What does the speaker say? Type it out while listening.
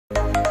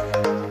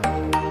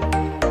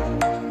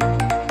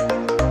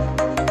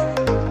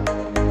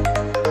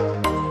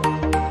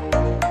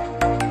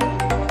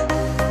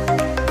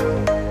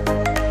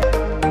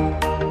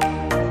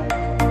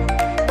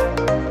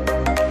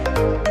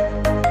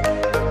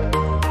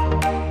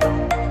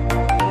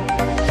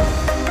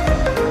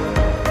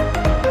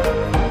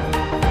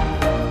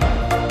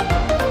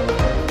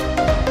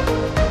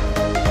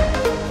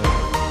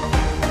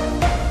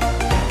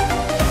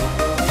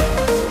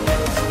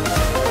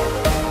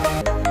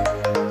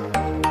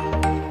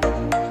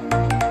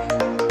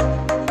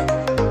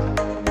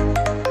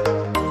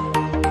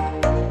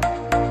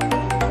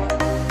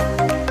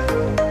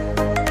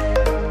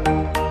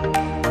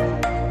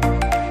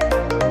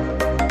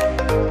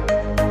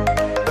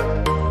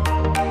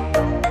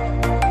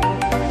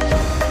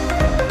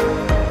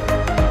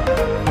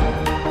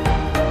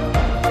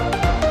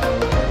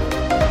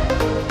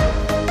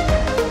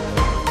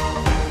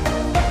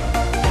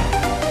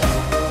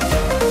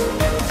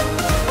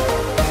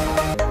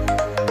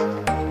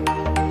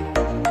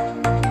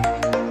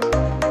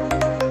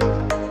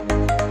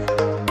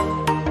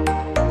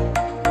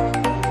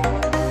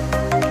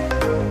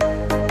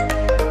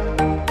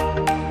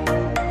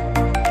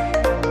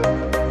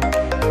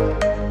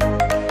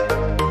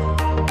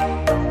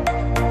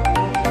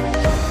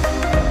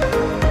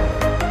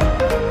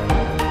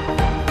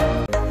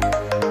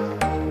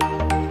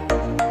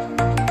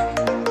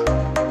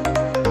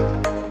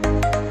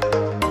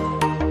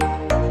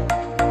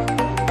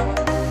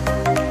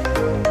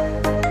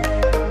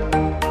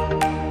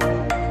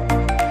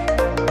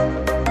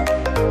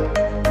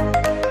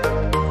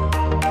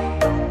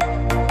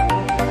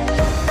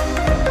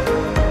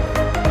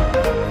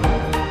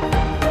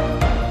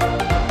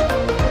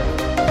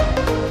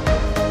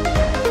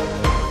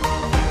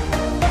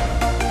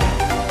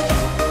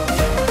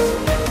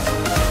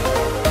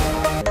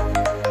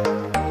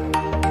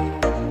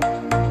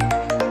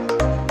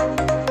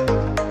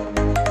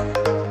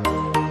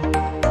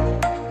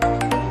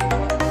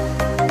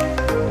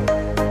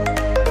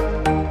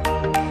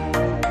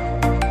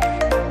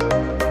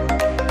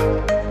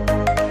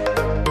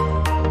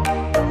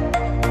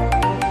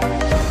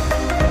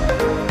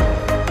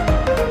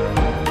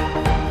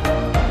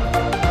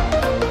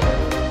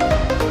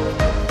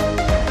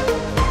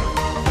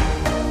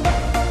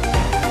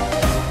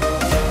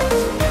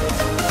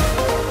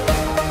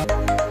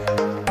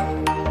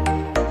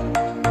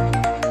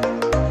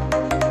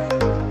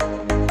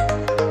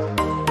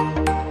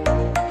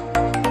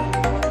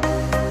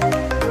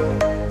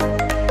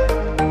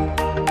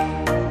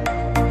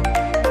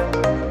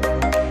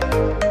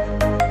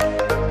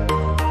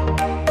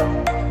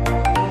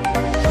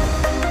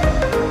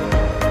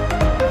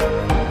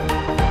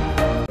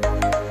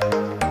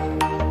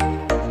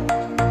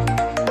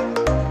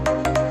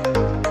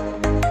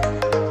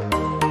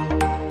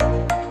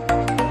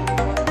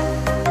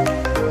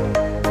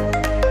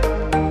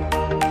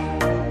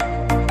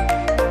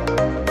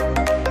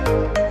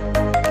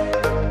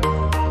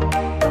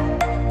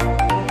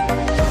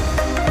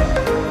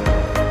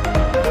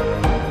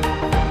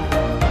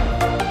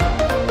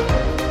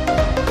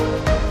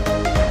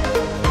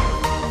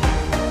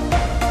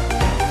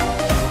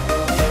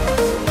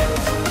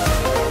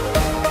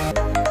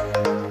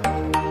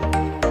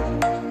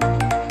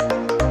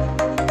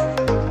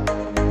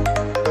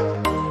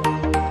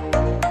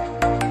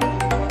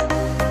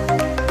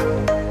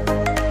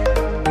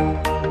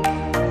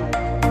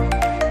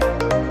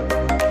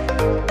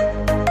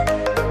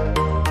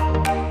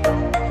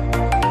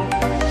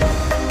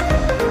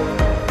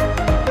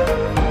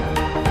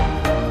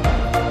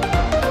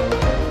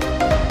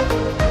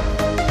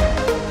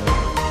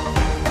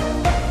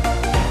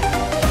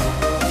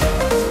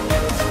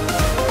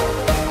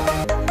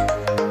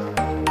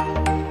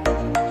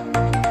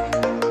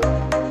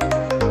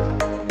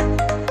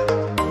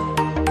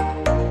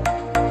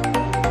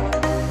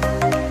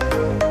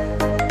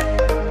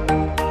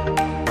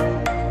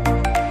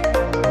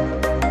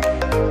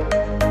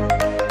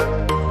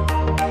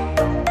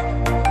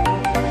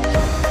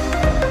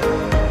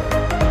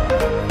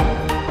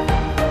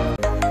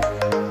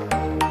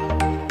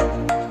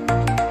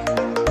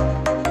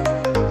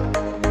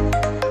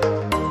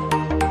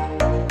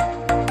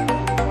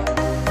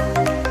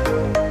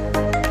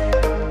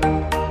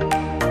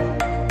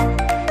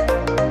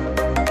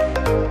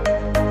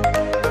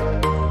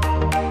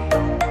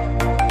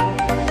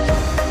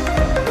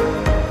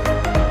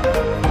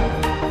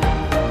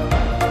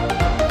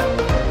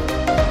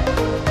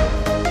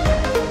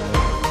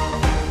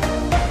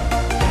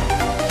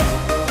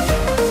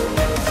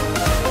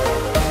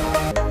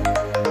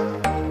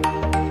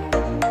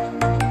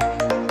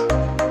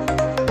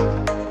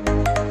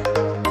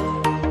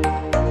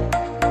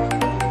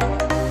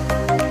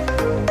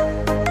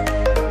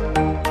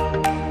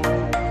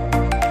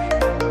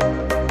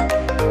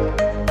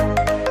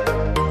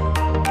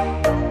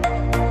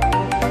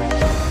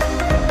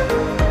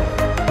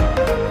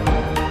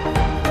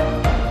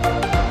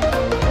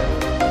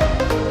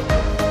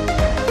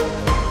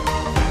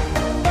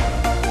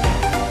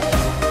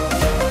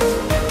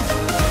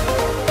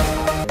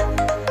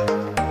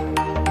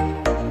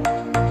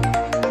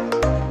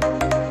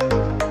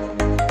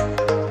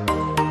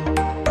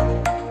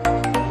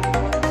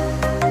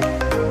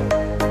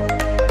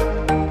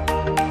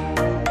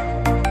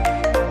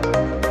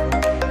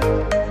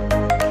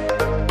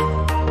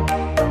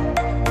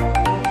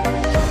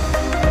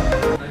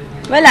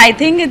Well, I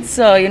think it's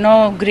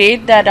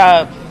great that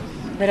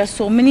there are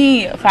so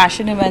many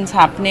fashion events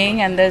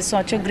happening, and there's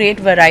such a great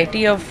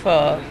variety of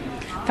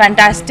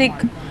fantastic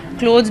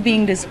clothes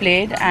being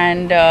displayed,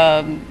 and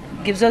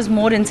gives us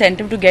more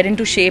incentive to get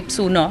into shape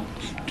sooner,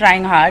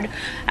 trying hard.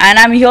 And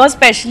I'm here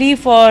especially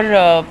for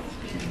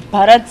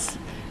Bharat's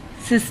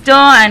sister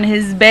and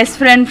his best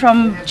friend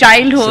from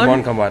childhood.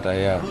 Simone Kambata,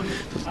 yeah.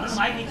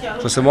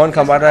 So Simone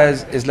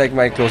Kambata is like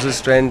my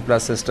closest friend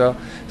plus sister.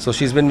 So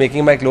she's been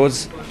making my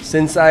clothes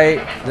since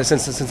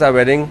our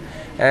wedding,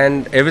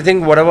 and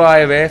everything, whatever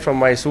I wear, from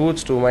my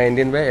suits to my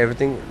Indian wear,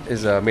 everything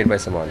is made by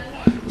Simone.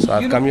 So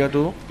I've come here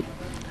to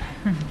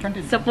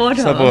support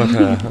her. Support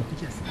her.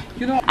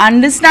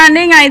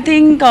 Understanding, I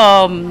think,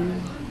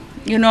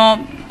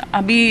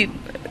 अभी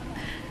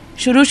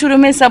शुरू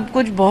में सब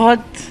कुछ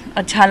बहुत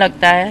अच्छा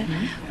लगता है.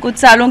 कुछ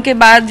सालों के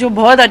बाद जो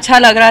बहुत अच्छा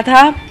लग रहा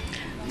था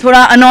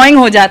थोड़ा annoying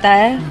हो जाता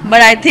है.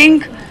 But I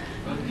think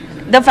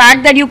the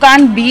fact that you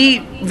can't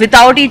be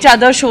without each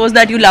other shows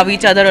that you love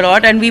each other a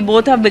lot, and we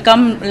both have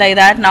become like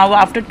that now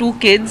after 2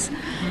 kids.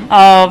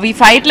 We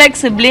fight like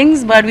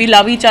siblings, but we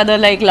love each other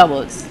like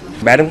lovers.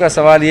 Madam का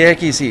सवाल ये है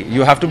कि see,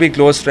 you have to be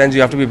close friends,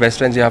 you have to be best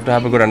friends, you have to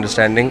have a good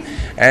understanding,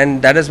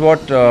 and that is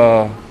what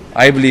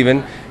I believe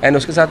in. And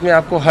उसके साथ में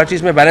आपको हर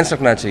चीज़ में balance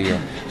रखना चाहिए.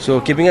 So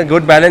keeping a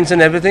good balance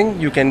in everything,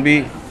 you can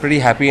be pretty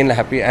happy in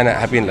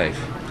life.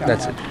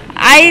 That's it.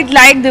 I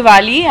like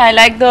Diwali. I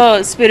like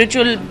the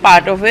spiritual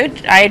part of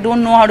it. I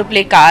don't know how to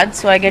play cards,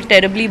 so I get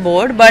terribly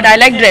bored. But I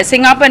like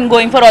dressing up and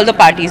going for all the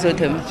parties with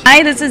him.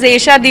 Hi, this is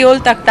Esha Diol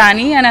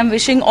Takhtani, and I'm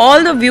wishing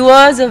all the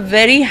viewers a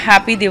very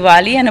happy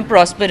Diwali and a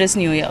prosperous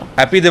New Year.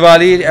 Happy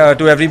Diwali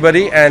to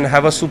everybody, and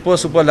have a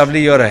super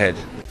lovely year ahead.